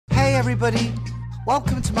everybody,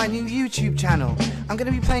 welcome to my new YouTube channel. I'm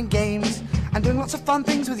going to be playing games and doing lots of fun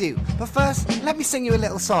things with you. But first, let me sing you a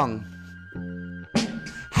little song.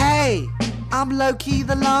 Hey, I'm Lowki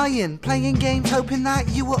the Lion, playing games hoping that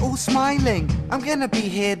you are all smiling. I'm gonna be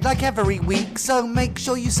here like every week, so make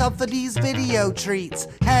sure you sub for these video treats.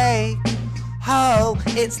 Hey, ho,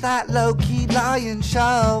 it's that Lowki Lion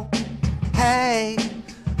show. Hey,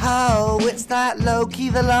 ho, it's that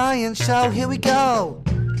Lowki the Lion show. Here we go,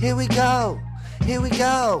 here we go, here we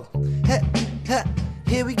go,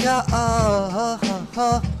 here we go,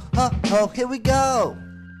 here we go.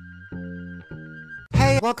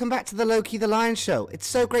 Hey, welcome back to the Lowki the Lion show. It's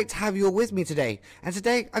so great to have you all with me today. And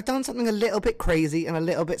today I've done something a little bit crazy and a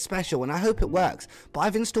little bit special, and I hope it works. But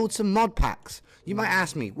I've installed some mod packs. You might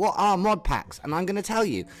ask me, what are mod packs? And I'm going to tell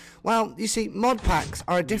you. Well, you see, mod packs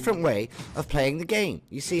are a different way of playing the game.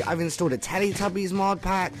 You see, I've installed a Teletubbies mod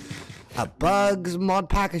pack, a Bugs mod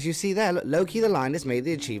pack, as you see there. Look, Lowki the Lion has made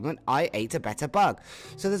the achievement, I ate a better bug.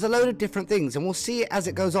 So there's a load of different things, and we'll see it as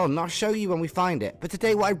it goes on, and I'll show you when we find it. But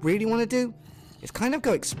today what I really want to do is kind of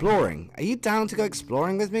go exploring. Are you down to go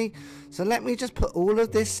exploring with me? So let me just put all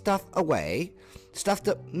of this stuff away. Stuff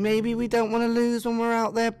that maybe we don't want to lose when we're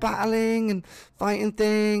out there battling and fighting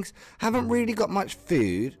things. Haven't really got much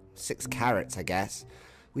food. 6 carrots, I guess.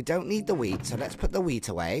 We don't need the wheat, so let's put the wheat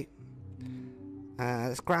away.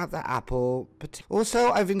 Let's grab that apple.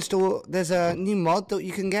 Also, I've installed, there's a new mod that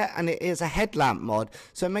you can get, and it is a headlamp mod.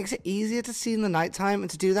 So it makes it easier to see in the nighttime,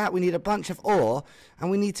 and to do that we need a bunch of ore,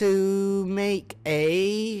 and we need to make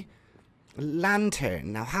a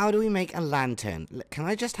lantern. Now, how do we make a lantern? Can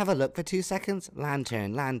I just have a look for 2 seconds?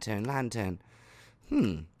 Lantern, lantern, lantern.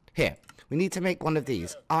 Here, we need to make one of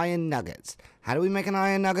these. Iron nuggets. How do we make an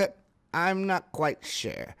iron nugget? I'm not quite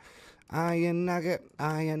sure. Iron nugget,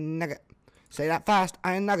 iron nugget. Say that fast.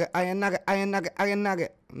 Iron nugget, iron nugget, iron nugget, iron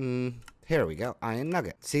nugget. Here we go. Iron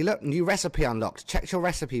nugget. See, look, new recipe unlocked. Check your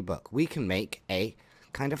recipe book. We can make a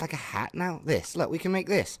kind of like a hat now. This, look, we can make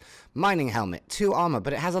this. Mining helmet, 2 armor,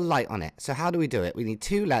 but it has a light on it. So how do we do it? We need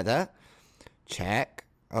 2 leather. Check.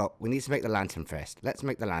 Oh, we need to make the lantern first. Let's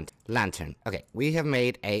make the lantern. Okay, we have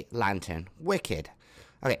made a lantern. Wicked.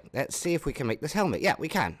 Okay, let's see if we can make this helmet. Yeah, we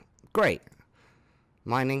can. Great.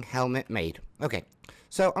 Mining helmet made. Okay.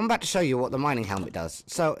 So, I'm about to show you what the mining helmet does.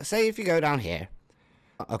 So, say if you go down here.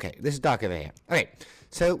 Okay, this is dark over here. Okay,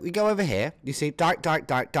 so we go over here. You see, dark, dark,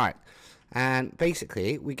 dark, dark. And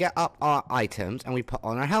basically, we get up our items and we put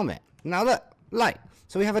on our helmet. Now look, light.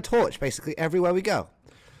 So we have a torch basically everywhere we go.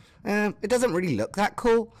 It doesn't really look that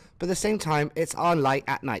cool, but at the same time, it's our light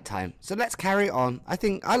at nighttime. So let's carry on. I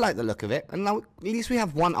think I like the look of it. And now, at least we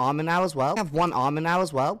have 1 armor now as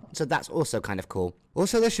well. So that's also kind of cool.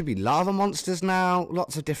 Also, there should be lava monsters now.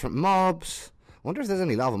 Lots of different mobs. I wonder if there's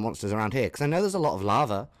any lava monsters around here, because I know there's a lot of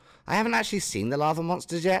lava. I haven't actually seen the lava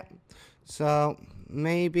monsters yet. So,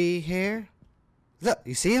 maybe here? Look,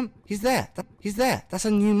 you see him? He's there. He's there. That's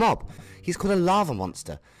a new mob. He's called a lava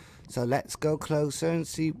monster. So let's go closer and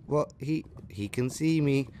see what he can see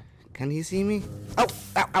me. Can he see me? Oh,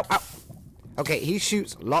 ow, ow, ow. Okay, he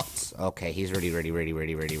shoots lots. Okay, he's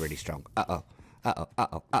really strong. Uh-oh. Uh-oh,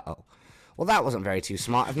 uh-oh, uh-oh. Well, that wasn't very too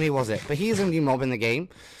smart of me, was it? But he's a new mob in the game.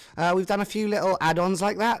 We've done a few little add-ons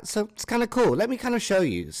like that, so it's kind of cool. Let me kind of show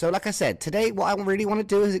you. So, like I said, today what I really want to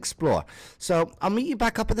do is explore. So, I'll meet you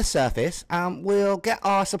back up at the surface, and we'll get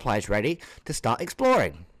our supplies ready to start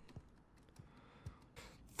exploring.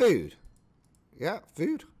 Food. Yeah,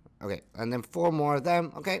 food. Okay, and then 4 more of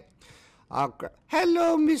them. Okay.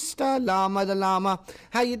 Hello, Mr. Llama the Llama.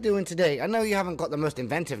 How you doing today? I know you haven't got the most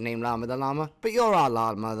inventive name, Llama the Llama, but you're our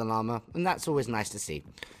Llama the Llama, and that's always nice to see.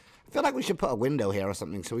 I feel like we should put a window here or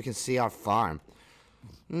something so we can see our farm.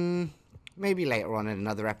 Maybe later on in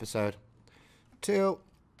another episode. 2.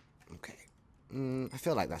 Okay. I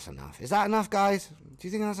feel like that's enough. Is that enough, guys? Do you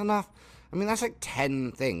think that's enough? I mean, that's like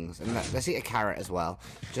 10 things. And let's eat a carrot as well,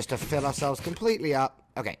 just to fill ourselves completely up.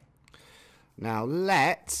 Okay. Now,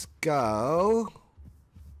 let's go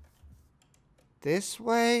this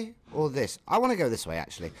way or this. I want to go this way,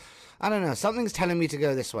 actually. I don't know. Something's telling me to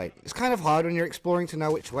go this way. It's kind of hard when you're exploring to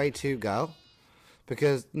know which way to go,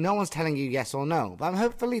 because no one's telling you yes or no. But I'm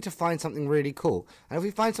hopefully to find something really cool. And if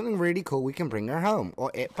we find something really cool, we can bring her home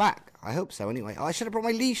or it back. I hope so, anyway. Oh, I should have brought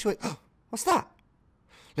my leash with. What's that?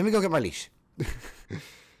 Let me go get my leash.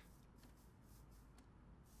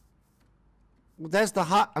 There's the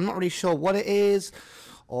hut. I'm not really sure what it is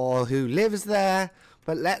or who lives there,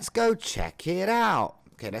 but let's go check it out.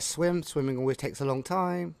 Okay, let's swim. Swimming always takes a long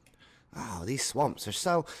time. Oh, these swamps are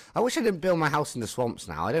so... I wish I didn't build my house in the swamps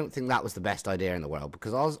now. I don't think that was the best idea in the world,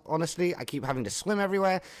 because honestly, I keep having to swim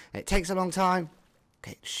everywhere, and it takes a long time.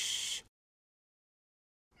 Okay, shh.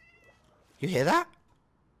 You hear that?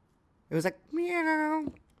 It was like, meow.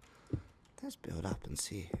 Let's build up and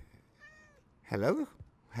see. Hello?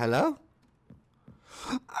 Hello?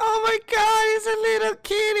 Oh my god, it's a little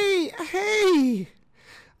kitty! Hey!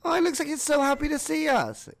 Oh, it looks like it's so happy to see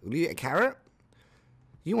us. Will you eat a carrot?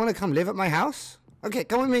 You want to come live at my house? Okay,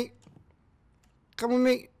 come with me. Come with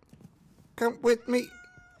me. Come with me.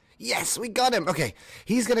 Yes, we got him. Okay,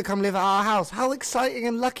 he's going to come live at our house. How exciting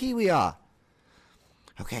and lucky we are.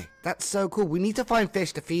 Okay, that's so cool. We need to find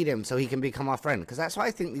fish to feed him so he can become our friend, because that's what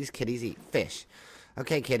I think these kitties eat, fish.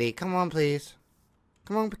 Okay, kitty, come on, please.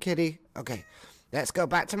 Come on, kitty. Okay, let's go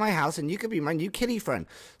back to my house, and you could be my new kitty friend.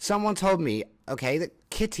 Someone told me, okay, that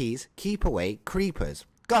kitties keep away creepers.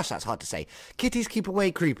 Gosh, that's hard to say. Kitties keep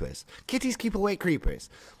away creepers. Kitties keep away creepers.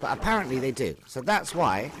 But apparently they do. So that's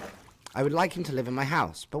why I would like him to live in my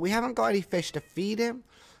house. But we haven't got any fish to feed him.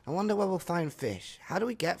 I wonder where we'll find fish. How do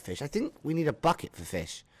we get fish? I think we need a bucket for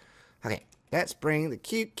fish. Okay, let's bring the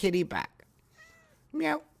cute kitty back.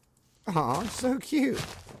 Meow. Aw, so cute.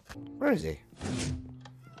 Where is he?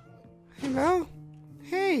 Hello?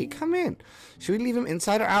 Hey, come in. Should we leave him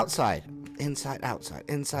inside or outside? Inside, outside,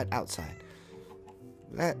 inside, outside.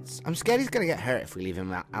 I'm scared he's going to get hurt if we leave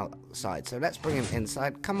him outside. So let's bring him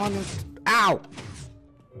inside. Come on. Ow!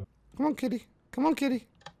 Come on, kitty. Come on, kitty.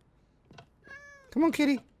 Come on,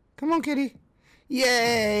 kitty. Come on, kitty.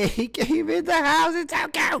 Yay! He came in the house. It's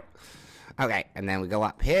out, go! Okay, and then we go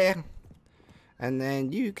up here. And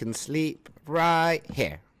then you can sleep right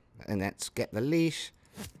here. And let's get the leash.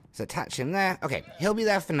 Let's attach him there. Okay, he'll be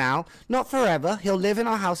there for now. Not forever. He'll live in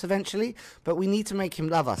our house eventually. But we need to make him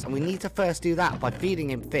love us. And we need to first do that by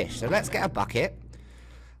feeding him fish. So let's get a bucket.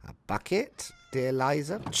 A bucket, dear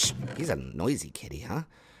Liza. Shh, he's a noisy kitty, huh?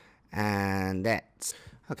 And let's...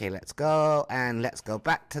 Okay, let's go, and let's go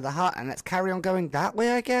back to the hut, and let's carry on going that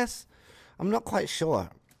way, I guess? I'm not quite sure.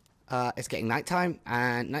 It's getting nighttime,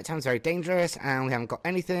 and nighttime's very dangerous, and we haven't got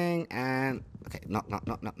anything, and... Okay, no.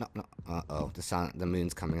 Uh-oh, the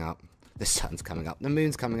moon's coming up. The sun's coming up. The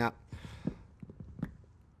moon's coming up.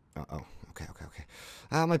 Uh-oh, okay.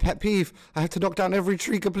 My pet peeve. I have to knock down every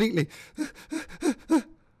tree completely.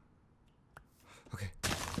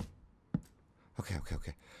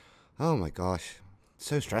 Okay. Oh my gosh.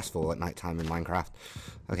 So stressful at nighttime in Minecraft.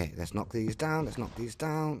 Okay, let's knock these down.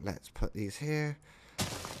 Let's put these here.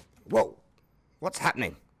 Whoa! What's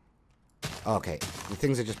happening? Okay, the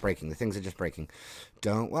things are just breaking.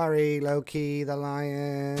 Don't worry, Lowki the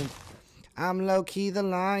Lion. I'm Lowki the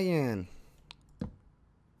Lion.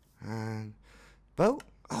 And boat?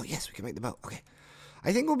 Oh yes, we can make the boat. Okay.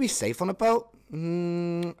 I think we'll be safe on a boat.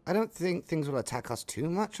 I don't think things will attack us too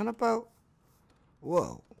much on a boat.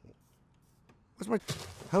 Whoa.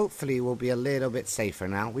 Hopefully we'll be a little bit safer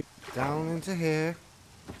now. Down into here.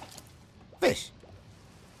 Fish.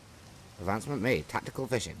 Advancement made. Tactical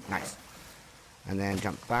fishing. Nice. And then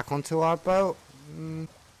jump back onto our boat.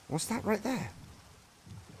 What's that right there?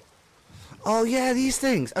 Oh yeah, these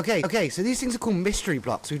things. Okay, so these things are called mystery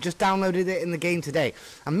blocks. We just downloaded it in the game today.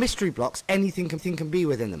 And mystery blocks, anything can be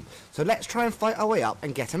within them. So let's try and fight our way up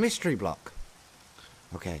and get a mystery block.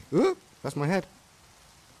 Okay. Ooh, that's my head.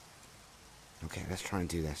 Okay, let's try and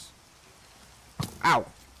do this. Ow!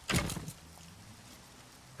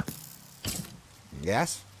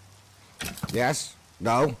 Yes? Yes?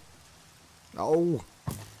 No? No!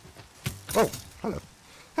 Oh, hello.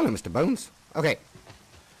 Hello, Mr. Bones. Okay.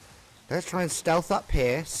 Let's try and stealth up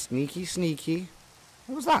here. Sneaky.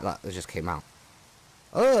 What was that that just came out?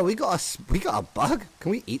 Oh, we got a bug?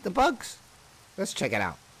 Can we eat the bugs? Let's check it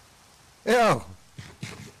out. Ew!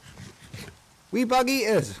 We bug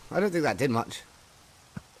eaters. I don't think that did much.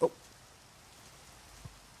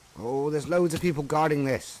 Oh, there's loads of people guarding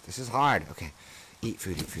this. This is hard. Okay. Eat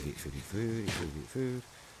food.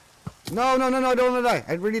 No, I don't want to die.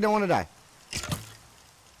 I really don't want to die.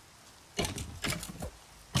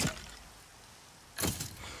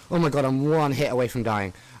 Oh my god, I'm one hit away from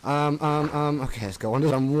dying. Okay, let's go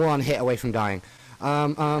under. I'm one hit away from dying.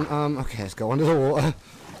 Okay, let's go under the water.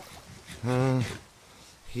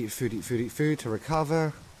 Eat food to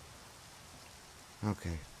recover.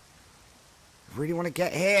 Okay. I really want to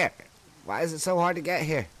get here. Why is it so hard to get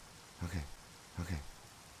here? Okay.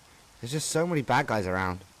 There's just so many bad guys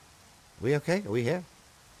around. Are we okay? Are we here?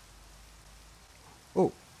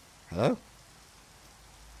 Oh. Hello?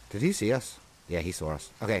 Did he see us? Yeah, he saw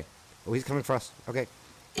us. Okay. Oh, he's coming for us. Okay.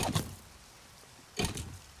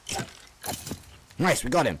 Nice, we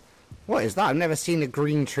got him. What is that? I've never seen a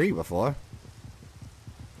green tree before.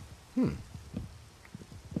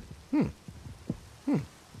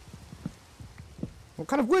 What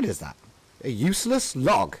kind of wood is that? A useless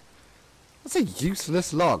log. That's a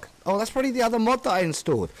useless log. Oh, that's probably the other mod that I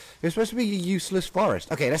installed. It was supposed to be a useless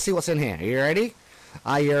forest. Okay, let's see what's in here. Are you ready?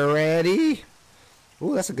 Are you ready?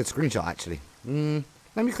 Oh, that's a good screenshot, actually.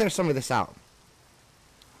 Let me clear some of this out.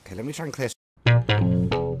 Okay, let me try and clear.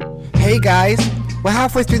 Hey guys, we're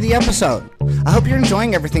halfway through the episode. I hope you're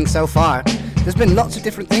enjoying everything so far. There's been lots of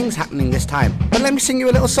different things happening this time, but let me sing you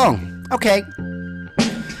a little song. Okay.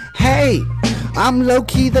 Hey, I'm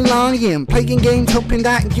Lowki the Lion, playing games hoping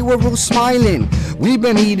that you are all smiling. We've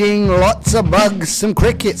been eating lots of bugs, some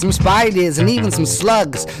crickets, some spiders, and even some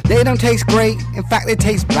slugs. They don't taste great, in fact they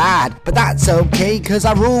taste bad, but that's okay, cause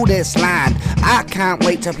I rule this land. I can't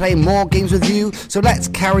wait to play more games with you, so let's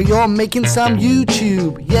carry on making some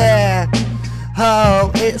YouTube, yeah.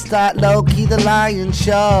 Oh, it's that Lowki the Lion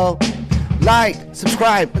show. Like,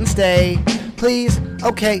 subscribe, and stay, please.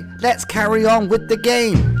 Okay, let's carry on with the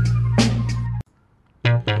game.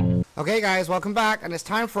 Okay guys, welcome back, and it's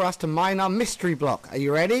time for us to mine our mystery block. Are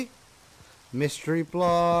you ready? Mystery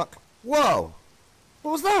block. Whoa!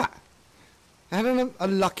 What was that? I had a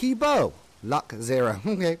lucky bow. Luck 0.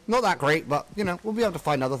 Okay, not that great, but, you know, we'll be able to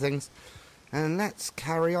find other things. And let's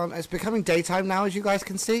carry on. It's becoming daytime now, as you guys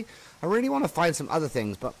can see. I really want to find some other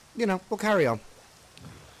things, but, you know, we'll carry on.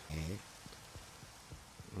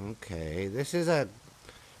 Okay, this is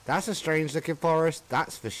that's a strange looking forest,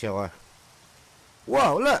 that's for sure.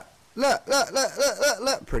 Whoa, look!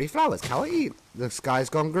 Look! Pretty flowers, can't eat. The sky's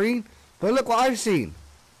gone green, but look what I've seen.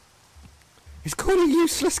 He's called a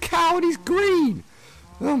useless cow and he's green.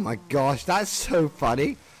 Oh my gosh, that's so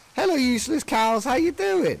funny. Hello useless cows, how you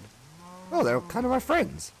doing? Oh, they're kind of my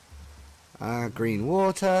friends. Green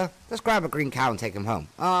water. Let's grab a green cow and take him home.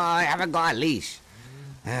 Oh, I haven't got a leash.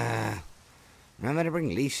 Remember to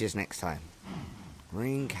bring leashes next time.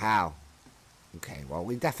 Green cow. Okay, well,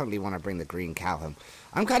 we definitely want to bring the green cow home.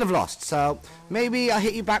 I'm kind of lost, so maybe I'll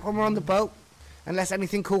hit you back when we're on the boat, unless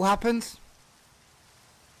anything cool happens.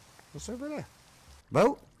 What's over there?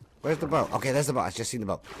 Boat? Where's the boat? Okay, there's the boat. I just seen the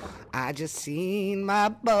boat. I just seen my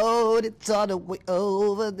boat. It's all the way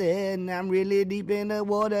over there, and I'm really deep in the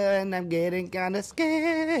water, and I'm getting kind of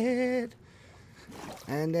scared.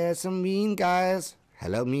 And there's some mean guys.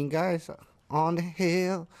 Hello, mean guys. On the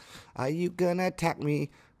hill. Are you gonna attack me?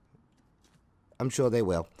 I'm sure they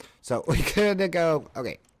will. So we're gonna go.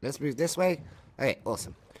 Okay, let's move this way. Okay,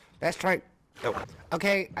 awesome. Let's try. Oh.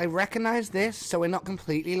 Okay, I recognize this, so we're not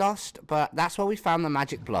completely lost, but that's where we found the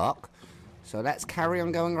magic block. So let's carry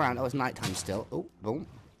on going around. Oh, it's nighttime still. Oh, boom.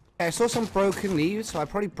 I saw some broken leaves, so I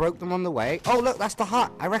probably broke them on the way. Oh, look, that's the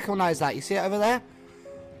hut. I recognize that. You see it over there?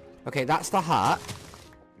 Okay, that's the hut.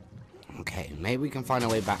 Okay, maybe we can find a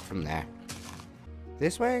way back from there.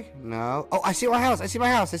 This way? No. Oh, I see my house. I see my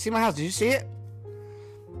house. I see my house. Did you see it?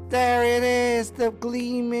 There it is. The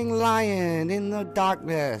gleaming lion in the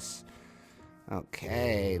darkness.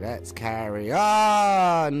 Okay, let's carry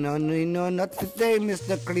on. No, not today,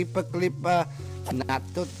 Mr. Clipper.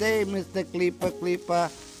 Not today, Mr. Clipper.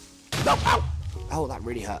 No, ow! Oh, that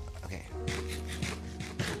really hurt. Okay.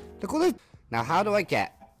 Look all this. Now, how do I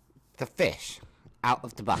get the fish out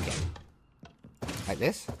of the bucket? Like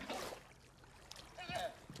this?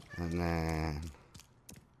 And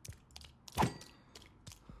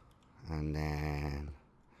then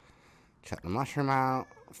chuck the mushroom out.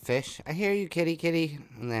 Fish. I hear you, kitty.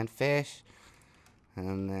 And then fish.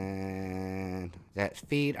 And then let's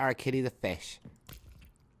feed our kitty the fish.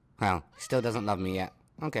 Well, he still doesn't love me yet.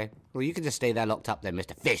 Okay. Well, you can just stay there locked up then,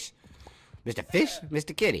 Mr. Fish. Mr. Fish?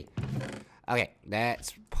 Mr. Kitty. Okay,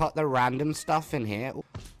 let's put the random stuff in here.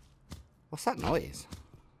 What's that noise?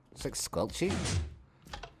 It's like squelchy.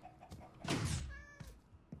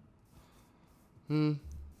 I'm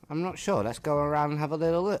not sure. Let's go around and have a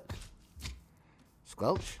little look.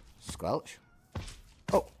 Squelch.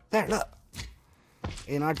 Oh, there, look.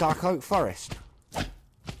 In our dark oak forest. And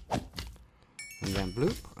then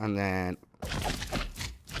bloop, and then...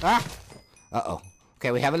 Ah! Uh-oh.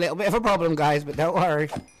 Okay, we have a little bit of a problem, guys, but don't worry.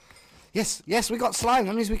 Yes, we got slime.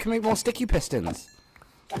 That means we can make more sticky pistons.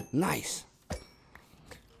 Nice.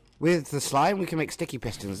 With the slime, we can make sticky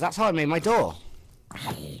pistons. That's how I made my door.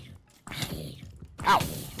 Ow!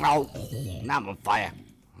 Now I'm on fire.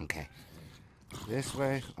 Okay. This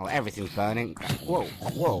way. Oh, everything's burning.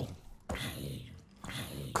 Whoa.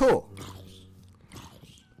 Cool.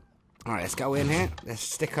 Alright, let's go in here. Let's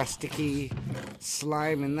stick our sticky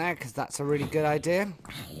slime in there, because that's a really good idea.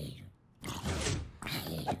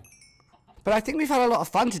 But I think we've had a lot of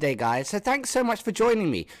fun today, guys, so thanks so much for joining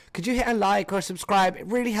me. Could you hit a like or a subscribe? It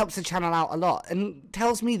really helps the channel out a lot and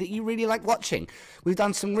tells me that you really like watching. We've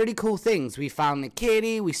done some really cool things. We found the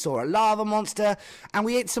kitty, we saw a lava monster, and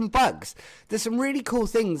we ate some bugs. There's some really cool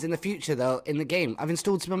things in the future, though, in the game. I've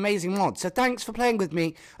installed some amazing mods, so thanks for playing with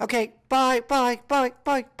me. Okay, bye, bye, bye,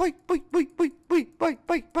 bye, bye, bye, bye, bye, bye, bye,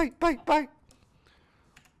 bye, bye, bye, bye.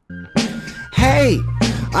 Hey!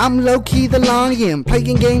 I'm Lowki the Lion,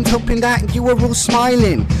 playing games hoping that you are all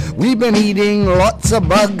smiling. We've been eating lots of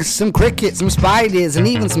bugs, some crickets, some spiders, and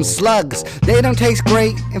even some slugs. They don't taste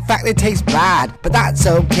great, in fact they taste bad, but that's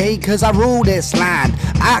okay, cause I rule this land.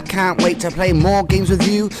 I can't wait to play more games with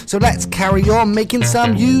you, so let's carry on making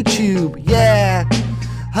some YouTube, yeah.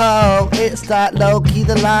 Oh, it's that Lowki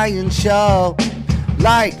the Lion show.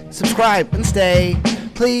 Like, subscribe, and stay,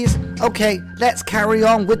 please. Okay, let's carry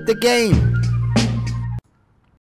on with the game.